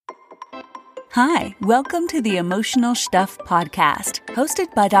Hi, welcome to the Emotional Stuff Podcast,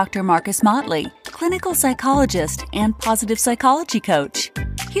 hosted by Dr. Marcus Motley, clinical psychologist and positive psychology coach.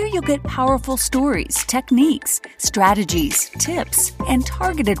 Here you'll get powerful stories, techniques, strategies, tips, and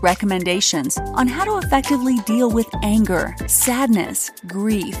targeted recommendations on how to effectively deal with anger, sadness,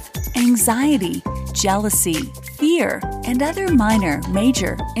 grief, anxiety, jealousy, fear, and other minor,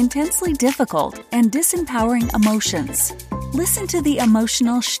 major, intensely difficult, and disempowering emotions. Listen to the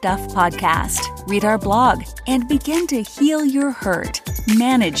Emotional Stuff Podcast, read our blog, and begin to heal your hurt,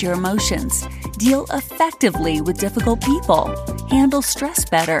 manage your emotions, deal effectively with difficult people, handle stress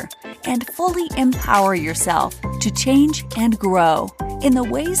better, and fully empower yourself to change and grow in the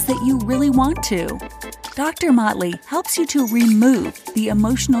ways that you really want to. Dr. Motley helps you to remove the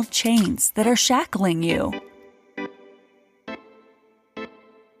emotional chains that are shackling you.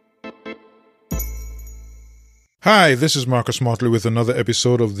 Hi, this is Marcus Motley with another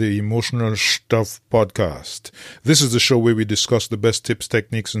episode of the Emotional Stuff Podcast. This is the show where we discuss the best tips,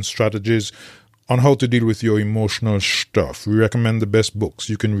 techniques, and strategies on how to deal with your emotional stuff. We recommend the best books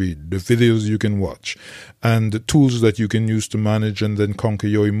you can read, the videos you can watch, and the tools that you can use to manage and then conquer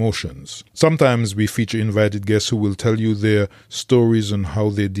your emotions. Sometimes we feature invited guests who will tell you their stories on how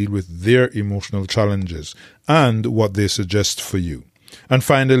they deal with their emotional challenges and what they suggest for you. And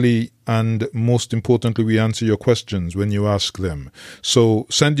finally, and most importantly, we answer your questions when you ask them. So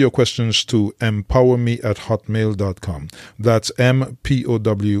send your questions to empowerme@hotmail.com. That's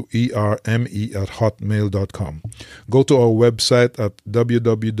MPOWERME@hotmail.com. Go to our website at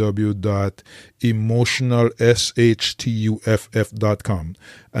www.emotionalshtuf.com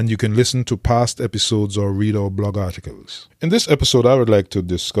and you can listen to past episodes or read our blog articles. In this episode, I would like to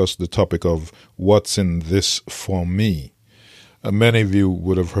discuss the topic of what's in this for me. Many of you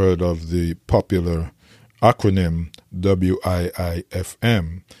would have heard of the popular acronym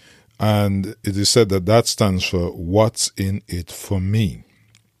WIIFM, and it is said that that stands for What's in It for Me.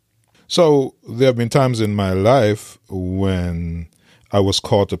 So there have been times in my life when I was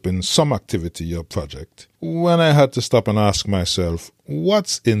caught up in some activity or project, when I had to stop and ask myself,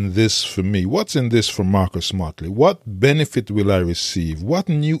 what's in this for me? What's in this for Marcus Motley? What benefit will I receive? What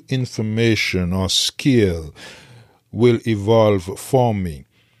new information or skill will evolve for me?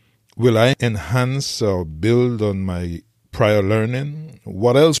 Will I enhance or build on my prior learning?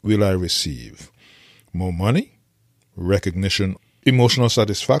 What else will I receive? More money? Recognition? Emotional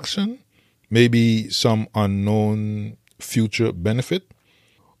satisfaction? Maybe some unknown future benefit?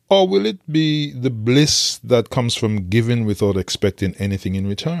 Or will it be the bliss that comes from giving without expecting anything in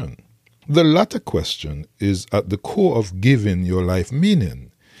return? The latter question is at the core of giving your life meaning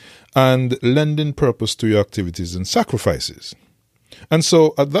and lending purpose to your activities and sacrifices. And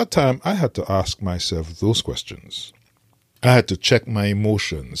so at that time, I had to ask myself those questions. I had to check my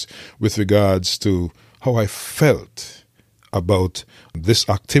emotions with regards to how I felt about this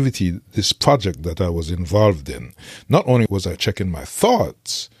activity, this project that I was involved in. Not only was I checking my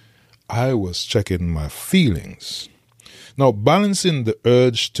thoughts, I was checking my feelings. Now, balancing the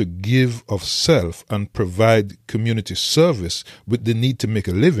urge to give of self and provide community service with the need to make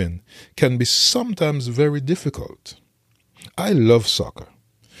a living can be sometimes very difficult. I love soccer,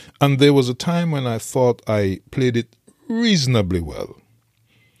 and there was a time when I thought I played it reasonably well.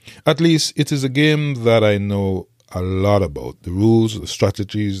 At least it is a game that I know a lot about, the rules, the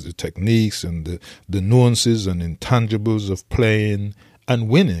strategies, the techniques, and the nuances and intangibles of playing and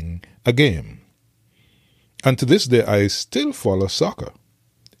winning a game. And to this day, I still follow soccer,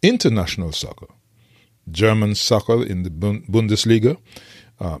 international soccer, German soccer in the Bundesliga,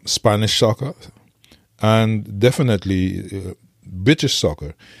 Spanish soccer, and definitely British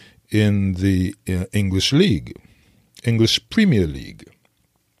soccer in the English League, English Premier League.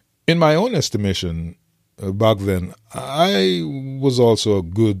 In my own estimation, back then, I was also a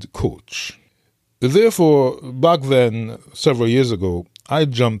good coach. Therefore, back then, several years ago, I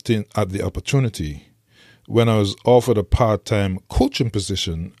jumped in at the opportunity when I was offered a part-time coaching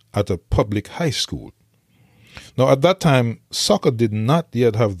position at a public high school. Now, at that time, soccer did not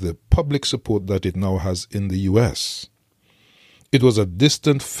yet have the public support that it now has in the U.S. It was a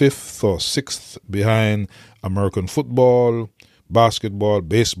distant fifth or sixth behind American football, basketball,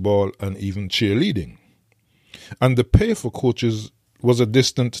 baseball, and even cheerleading. And the pay for coaches was a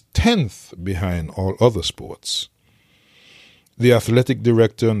distant 10th behind all other sports. The athletic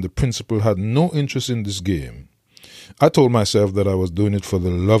director and the principal had no interest in this game. I told myself that I was doing it for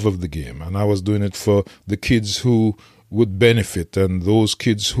the love of the game, and I was doing it for the kids who would benefit and those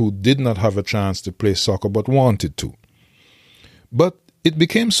kids who did not have a chance to play soccer but wanted to. But it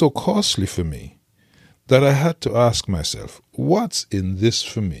became so costly for me that I had to ask myself, what's in this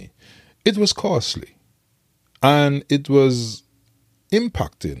for me? It was costly, and it was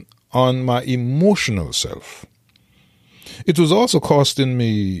impacting on my emotional self. It was also costing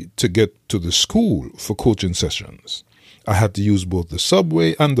me to get to the school for coaching sessions. I had to use both the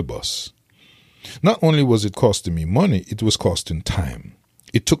subway and the bus. Not only was it costing me money, it was costing time.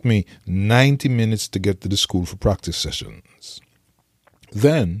 It took me 90 minutes to get to the school for practice sessions.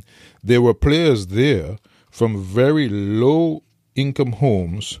 Then there were players there from very low income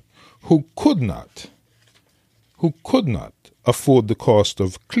homes who could not afford the cost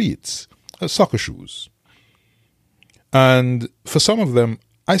of cleats, soccer shoes. And for some of them,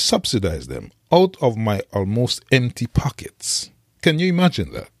 I subsidized them out of my almost empty pockets. Can you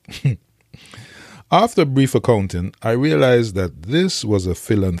imagine that? After brief accounting, I realized that this was a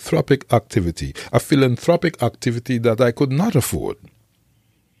philanthropic activity that I could not afford.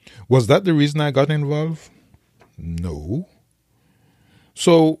 Was that the reason I got involved? No.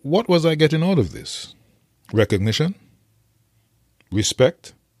 So what was I getting out of this? Recognition?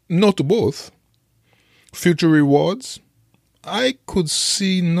 Respect? No to both. Future rewards? I could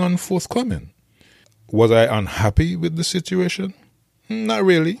see none forthcoming. Was I unhappy with the situation? Not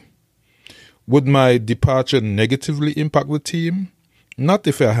really. Would my departure negatively impact the team? Not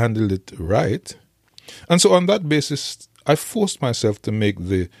if I handled it right. And so on that basis, I forced myself to make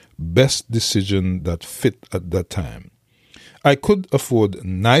the best decision that fit at that time. I could afford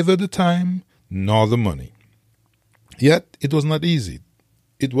neither the time nor the money. Yet it was not easy.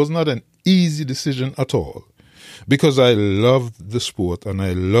 It was not an easy decision at all, because I loved the sport and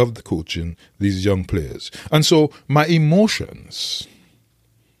I loved coaching these young players. And so my emotions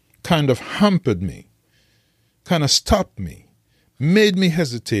kind of hampered me, kind of stopped me, made me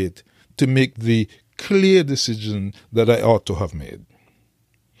hesitate to make the clear decision that I ought to have made.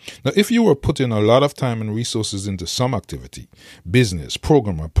 Now, if you were putting a lot of time and resources into some activity, business,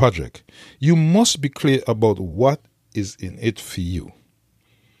 program, or project, you must be clear about what is in it for you.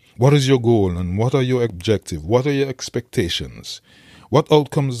 What is your goal and what are your objectives? What are your expectations? What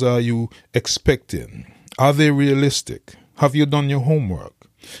outcomes are you expecting? Are they realistic? Have you done your homework?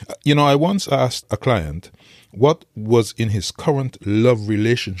 I once asked a client what was in his current love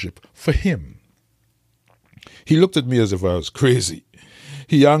relationship for him. He looked at me as if I was crazy.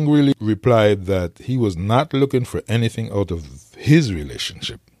 He angrily replied that he was not looking for anything out of his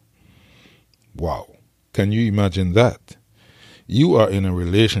relationship. Wow, can you imagine that? You are in a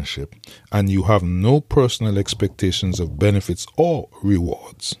relationship and you have no personal expectations of benefits or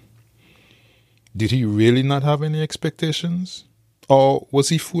rewards. Did he really not have any expectations? Or was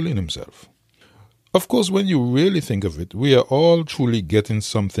he fooling himself? Of course, when you really think of it, we are all truly getting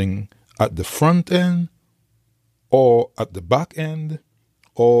something at the front end or at the back end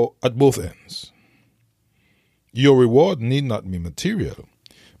or at both ends. Your reward need not be material,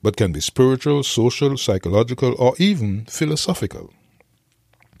 but can be spiritual, social, psychological, or even philosophical.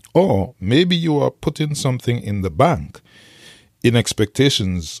 Or maybe you are putting something in the bank in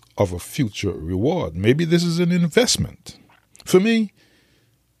expectations of a future reward. Maybe this is an investment. For me,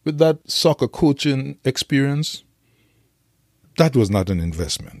 with that soccer coaching experience, that was not an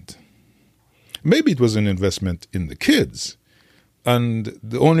investment. Maybe it was an investment in the kids, and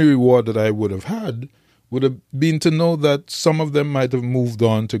the only reward that I would have had would have been to know that some of them might have moved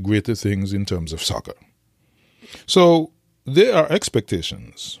on to greater things in terms of soccer. So there are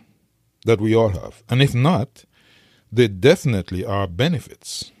expectations that we all have. And if not, there definitely are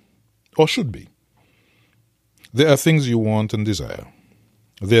benefits, or should be. There are things you want and desire.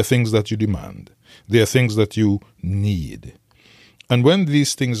 There are things that you demand. There are things that you need. And when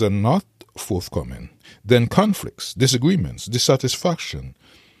these things are not forthcoming, then conflicts, disagreements, dissatisfaction,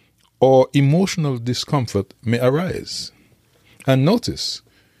 or emotional discomfort may arise. And notice,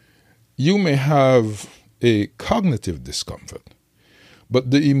 you may have a cognitive discomfort,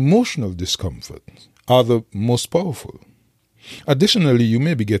 but the emotional discomfort are the most powerful. Additionally, you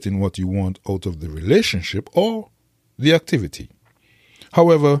may be getting what you want out of the relationship or the activity.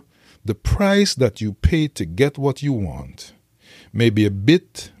 However, the price that you pay to get what you want may be a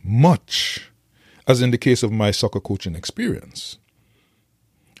bit much, as in the case of my soccer coaching experience.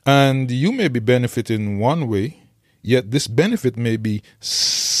 And you may be benefiting one way, yet this benefit may be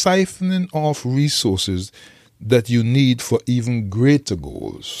siphoning off resources that you need for even greater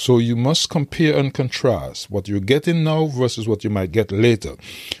goals. So you must compare and contrast what you're getting now versus what you might get later,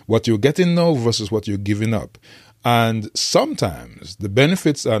 what you're getting now versus what you're giving up. And sometimes the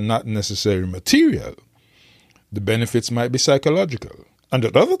benefits are not necessarily material. The benefits might be psychological. And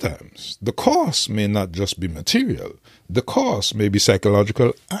at other times, the cost may not just be material. The cost may be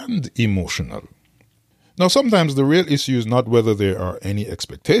psychological and emotional. Now, sometimes the real issue is not whether there are any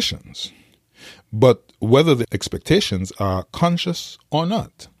expectations, but whether the expectations are conscious or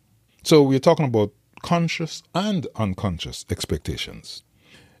not. So we're talking about conscious and unconscious expectations.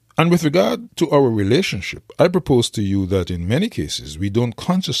 And with regard to our relationship, I propose to you that in many cases we don't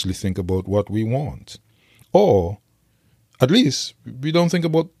consciously think about what we want, or at least we don't think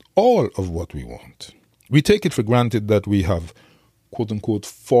about all of what we want. We take it for granted that we have, quote unquote,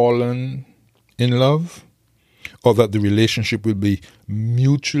 fallen in love, or that the relationship will be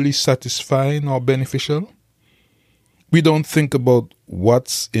mutually satisfying or beneficial. We don't think about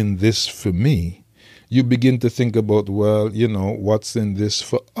what's in this for me. You begin to think about, what's in this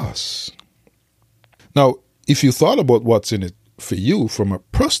for us? Now, if you thought about what's in it for you from a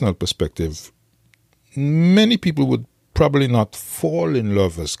personal perspective, many people would probably not fall in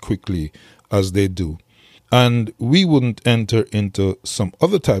love as quickly as they do. And we wouldn't enter into some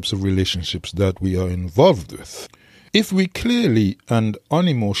other types of relationships that we are involved with. If we clearly and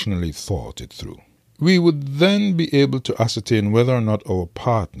unemotionally thought it through, we would then be able to ascertain whether or not our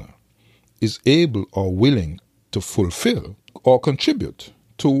partner is able or willing to fulfill or contribute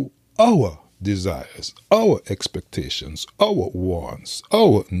to our desires, our expectations, our wants,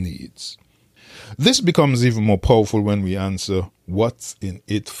 our needs. This becomes even more powerful when we answer, what's in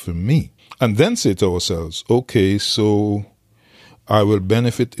it for me? And then say to ourselves, okay, so I will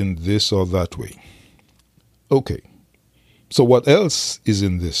benefit in this or that way. Okay, so what else is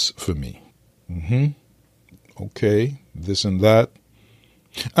in this for me? Okay, this and that.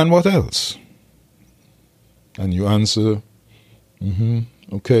 And what else? And you answer,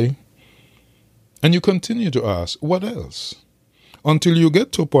 okay. And you continue to ask, what else? Until you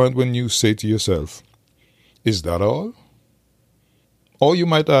get to a point when you say to yourself, is that all? Or you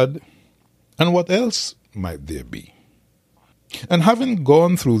might add, and what else might there be? And having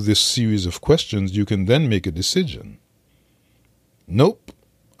gone through this series of questions, you can then make a decision. Nope,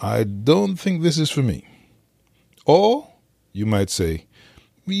 I don't think this is for me. Or you might say,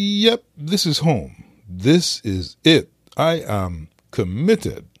 yep, this is home. This is it. I am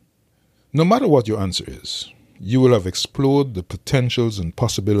committed. No matter what your answer is, you will have explored the potentials and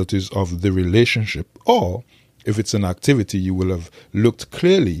possibilities of the relationship, or if it's an activity, you will have looked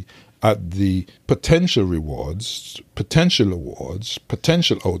clearly at the potential rewards, potential awards,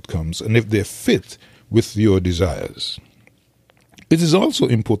 potential outcomes, and if they fit with your desires. It is also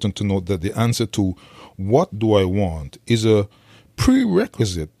important to note that the answer to what do I want is a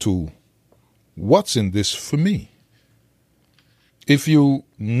prerequisite to what's in this for me. If you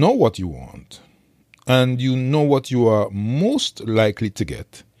know what you want, and you know what you are most likely to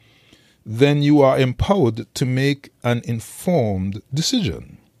get, then you are empowered to make an informed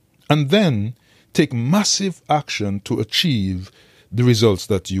decision and then take massive action to achieve the results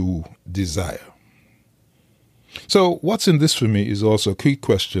that you desire. So what's in this for me is also a key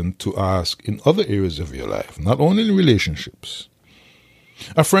question to ask in other areas of your life, not only in relationships.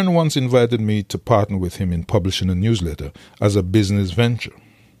 A friend once invited me to partner with him in publishing a newsletter as a business venture.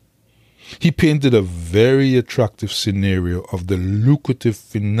 He painted a very attractive scenario of the lucrative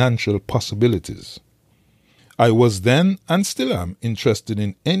financial possibilities. I was then, and still am, interested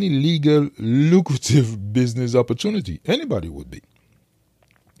in any legal, lucrative business opportunity. Anybody would be.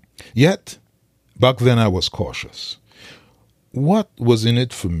 Yet, back then I was cautious. What was in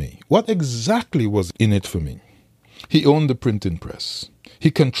it for me? What exactly was in it for me? He owned the printing press.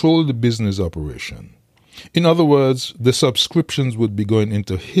 He controlled the business operation. In other words, the subscriptions would be going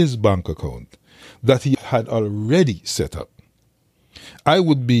into his bank account that he had already set up. I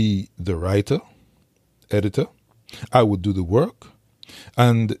would be the writer, editor. I would do the work.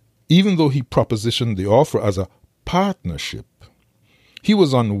 And even though he propositioned the offer as a partnership, he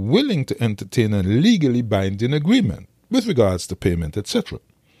was unwilling to entertain a legally binding agreement with regards to payment, etc.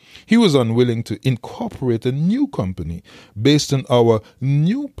 He was unwilling to incorporate a new company based on our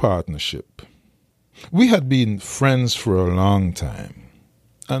new partnership. We had been friends for a long time,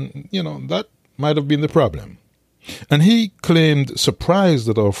 and, that might have been the problem. And he claimed, surprised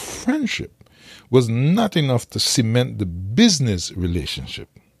that our friendship was not enough to cement the business relationship.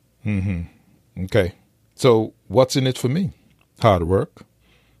 Okay, so what's in it for me? Hard work,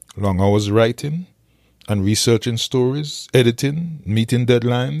 long hours writing and researching stories, editing, meeting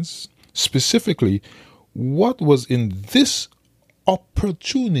deadlines. Specifically, what was in this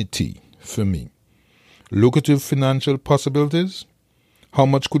opportunity for me? Lucrative financial possibilities? How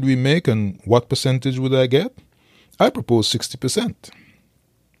much could we make and what percentage would I get? I proposed 60%.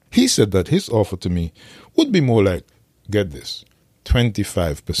 He said that his offer to me would be more like, get this,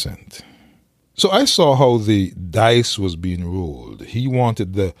 25%. So I saw how the dice was being rolled. He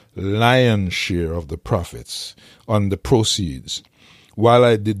wanted the lion's share of the profits on the proceeds, while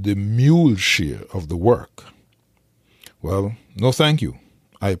I did the mule share of the work. Well, no thank you.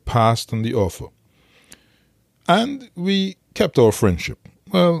 I passed on the offer. And we kept our friendship.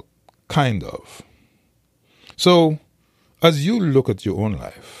 Well, kind of. So, as you look at your own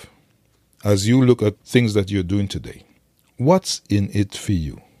life, as you look at things that you're doing today, what's in it for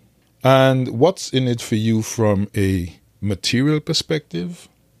you? And what's in it for you from a material perspective,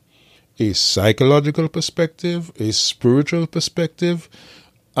 a psychological perspective, a spiritual perspective,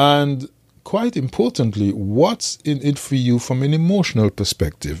 and quite importantly, what's in it for you from an emotional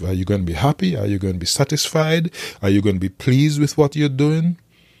perspective? Are you going to be happy? Are you going to be satisfied? Are you going to be pleased with what you're doing?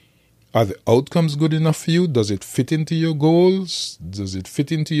 Are the outcomes good enough for you? Does it fit into your goals? Does it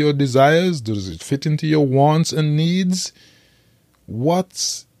fit into your desires? Does it fit into your wants and needs?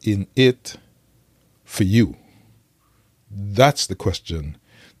 What's in it for you? That's the question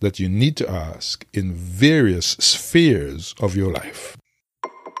that you need to ask in various spheres of your life.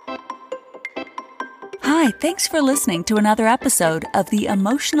 Hi, thanks for listening to another episode of the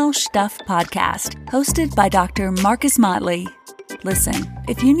Emotional Stuff Podcast, hosted by Dr. Marcus Motley. Listen,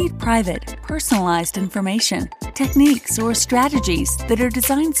 if you need private, personalized information, techniques, or strategies that are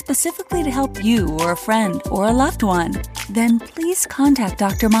designed specifically to help you or a friend or a loved one, then please contact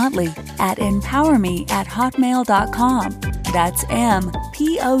Dr. Motley at empowerme@hotmail.com. That's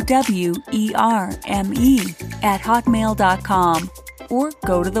MPOWERME@hotmail.com. Or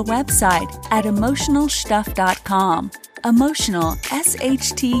go to the website at emotionalstuff.com. Emotional,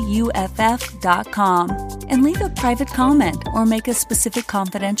 SHTUFF.com, and leave a private comment or make a specific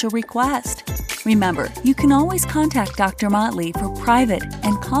confidential request. Remember, you can always contact Dr. Motley for private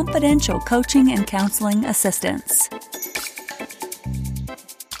and confidential coaching and counseling assistance.